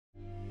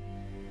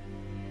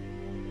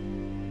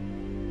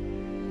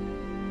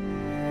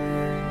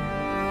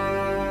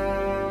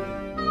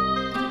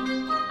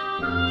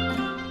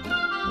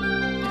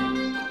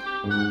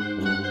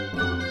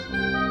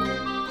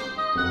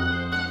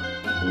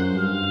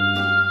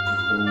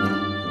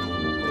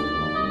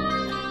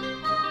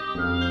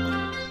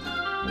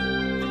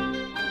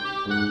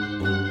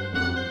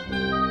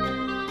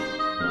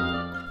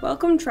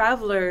Welcome,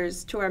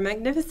 travelers, to our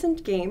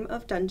magnificent game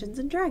of Dungeons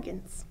and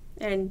Dragons.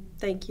 And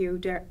thank you,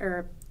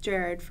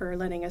 Jared, for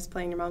letting us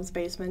play in your mom's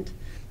basement.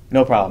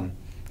 No problem.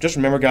 Just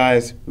remember,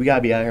 guys, we gotta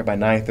be out here by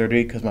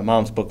 9:30 because my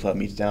mom's book club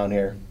meets down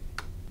here.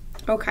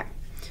 Okay.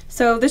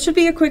 So this should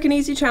be a quick and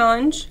easy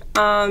challenge.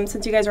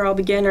 Since you guys are all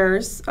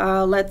beginners,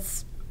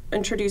 let's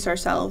introduce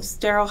ourselves.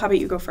 Daryl, how about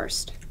you go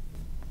first?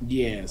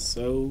 Yeah,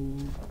 so...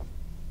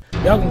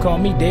 Y'all can call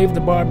me Dave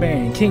the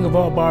Barbarian, king of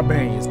all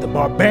barbarians, the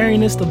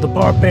barbarianest of the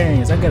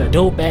barbarians. I got a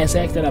dope-ass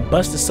axe that I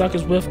bust the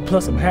suckers with,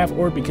 plus I'm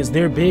half-orc because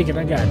they're big and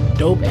I got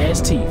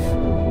dope-ass teeth.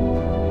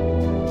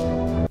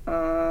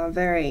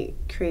 Very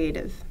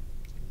creative,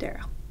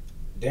 Daryl.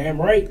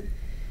 Damn right.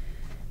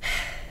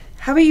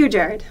 How about you,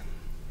 Jared?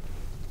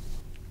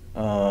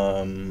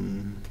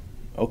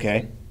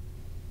 Okay.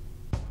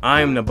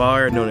 I'm the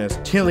bard known as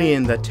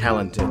Tillian the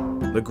Talented,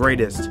 the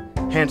greatest,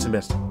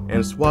 handsomest,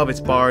 and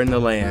suavest bard in the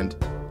land.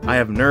 I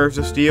have nerves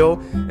of steel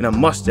and a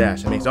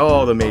mustache that makes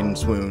all the maidens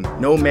swoon.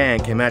 No man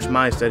can match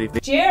my steady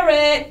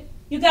Jared,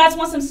 you guys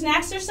want some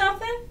snacks or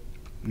something?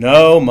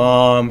 No,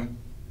 Mom.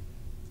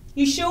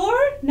 You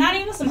sure? Not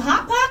even some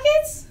Hot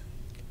Pockets?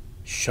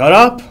 Shut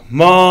up,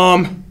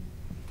 Mom.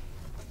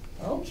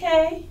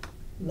 Okay.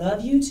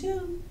 Love you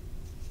too.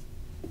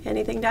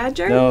 Anything to add,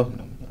 Jared? No,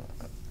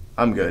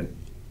 I'm good.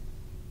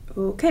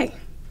 Okay.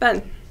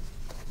 Ben.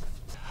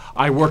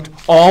 I worked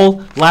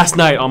all last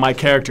night on my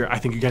character. I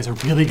think you guys are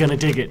really gonna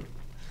dig it.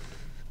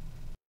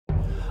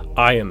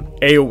 I am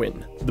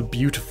Eowyn, the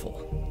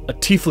Beautiful, a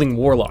tiefling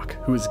warlock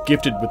who is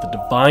gifted with a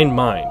divine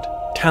mind,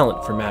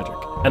 talent for magic,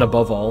 and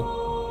above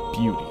all,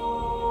 beauty.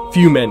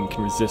 Few men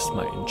can resist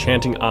my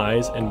enchanting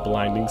eyes and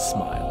blinding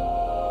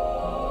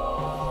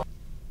smile.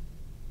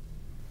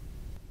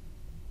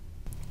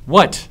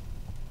 What?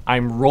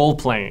 I'm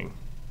role-playing.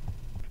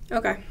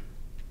 Okay.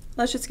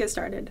 Let's just get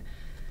started.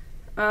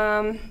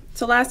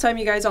 So last time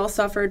you guys all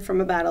suffered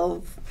from a battle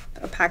of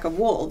a pack of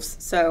wolves,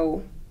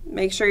 so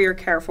make sure you're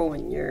careful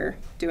when you're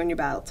doing your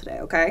battle today,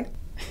 okay?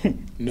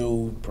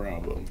 No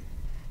problem.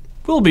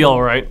 We'll be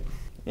alright.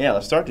 Yeah,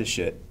 let's start this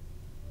shit.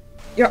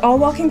 You're all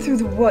walking through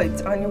the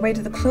woods on your way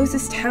to the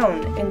closest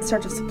town in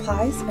search of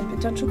supplies and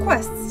potential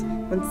quests,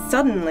 when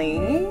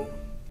suddenly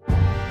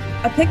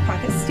a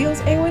pickpocket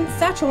steals Eowyn's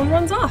satchel and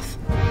runs off.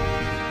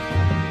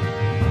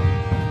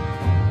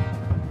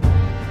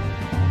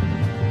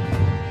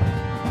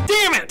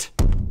 Damn it!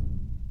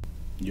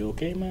 You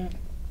okay, man?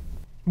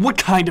 What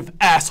kind of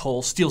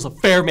asshole steals a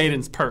fair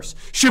maiden's purse?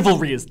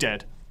 Chivalry is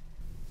dead.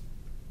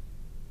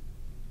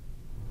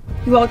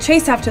 You all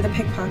chase after the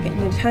pickpocket in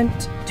an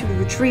attempt to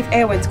retrieve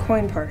Eowyn's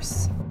coin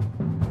purse.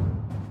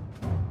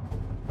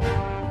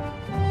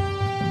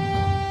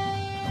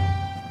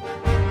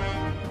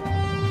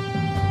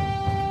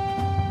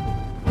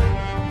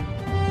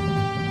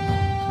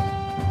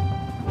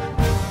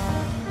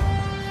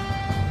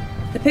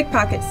 The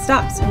pickpocket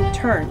stops and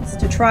turns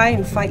to try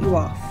and fight you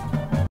off.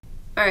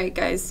 Alright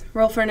guys,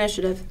 roll for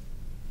initiative.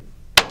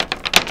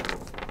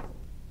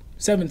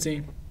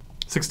 17.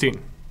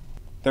 16.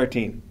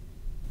 13.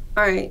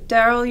 Alright,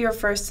 Daryl, you're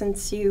first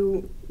since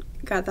you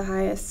got the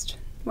highest.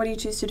 What do you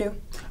choose to do?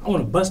 I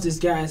want to bust this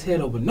guy's head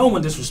open. No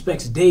one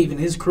disrespects Dave and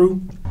his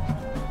crew.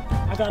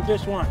 I got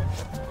this one.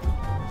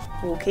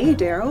 Okay,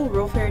 Daryl,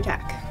 roll for your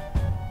attack.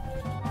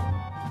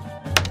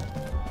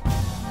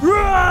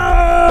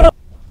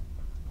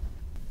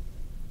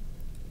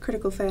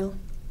 Critical fail.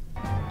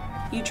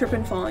 You trip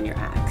and fall on your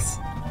axe.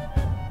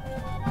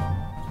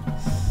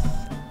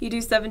 You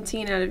do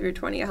 17 out of your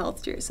 20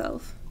 health to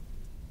yourself.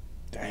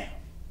 Damn.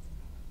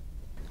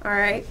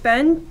 Alright,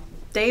 Ben,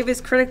 Dave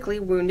is critically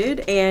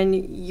wounded, and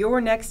you're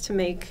next to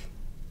make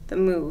the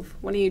move.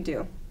 What do you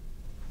do?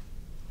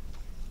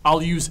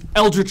 I'll use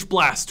Eldritch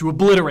Blast to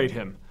obliterate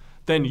him.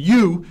 Then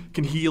you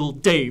can heal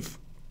Dave.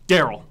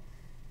 Daryl.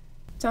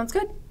 Sounds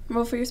good.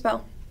 Roll for your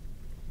spell.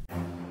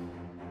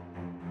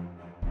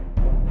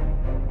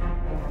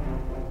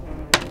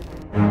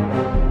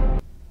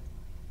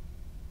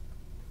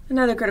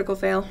 Another critical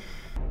fail.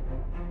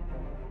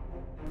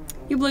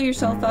 You blow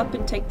yourself up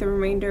and take the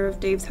remainder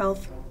of Dave's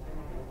health.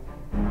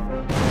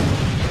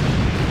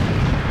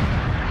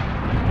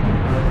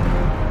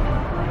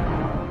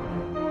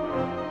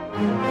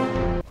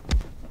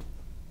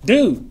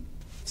 Dude!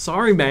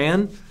 Sorry,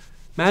 man.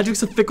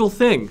 Magic's a fickle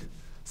thing.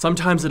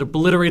 Sometimes it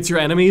obliterates your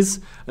enemies,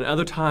 and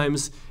other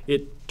times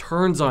it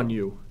turns on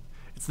you.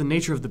 It's the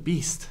nature of the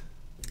beast.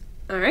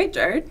 Alright,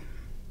 Jared.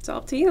 It's all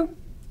up to you.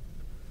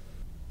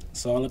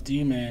 It's all up to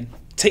you, man.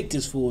 Take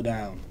this fool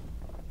down.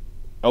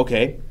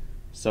 Okay,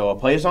 so I'll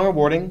play a song of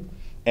warding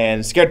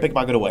and scare the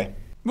pickpocket away.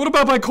 What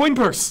about my coin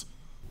purse?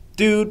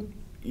 Dude,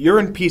 you're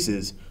in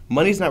pieces.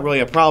 Money's not really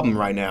a problem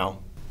right now.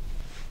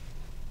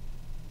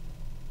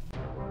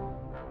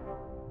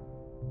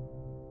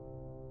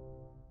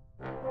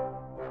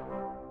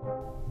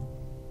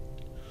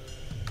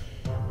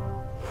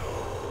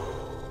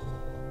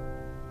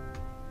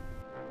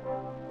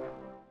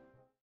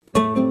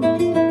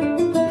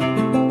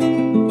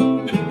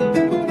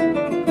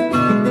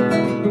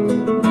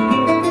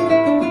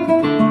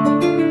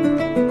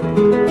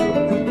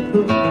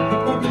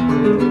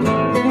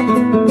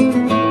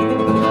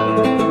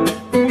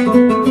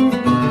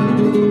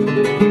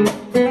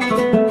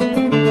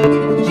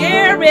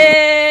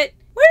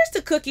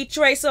 cookie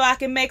tray so I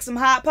can make some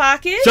Hot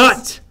Pockets?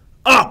 Shut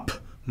up,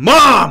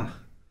 Mom!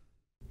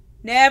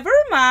 Never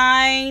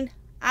mind.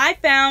 I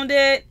found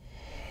it.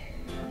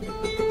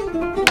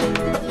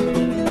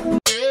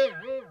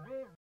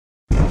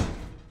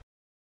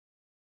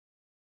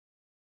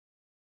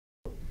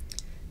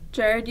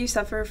 Jared, you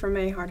suffer from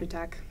a heart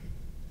attack.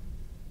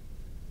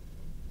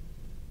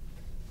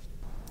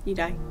 You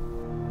die.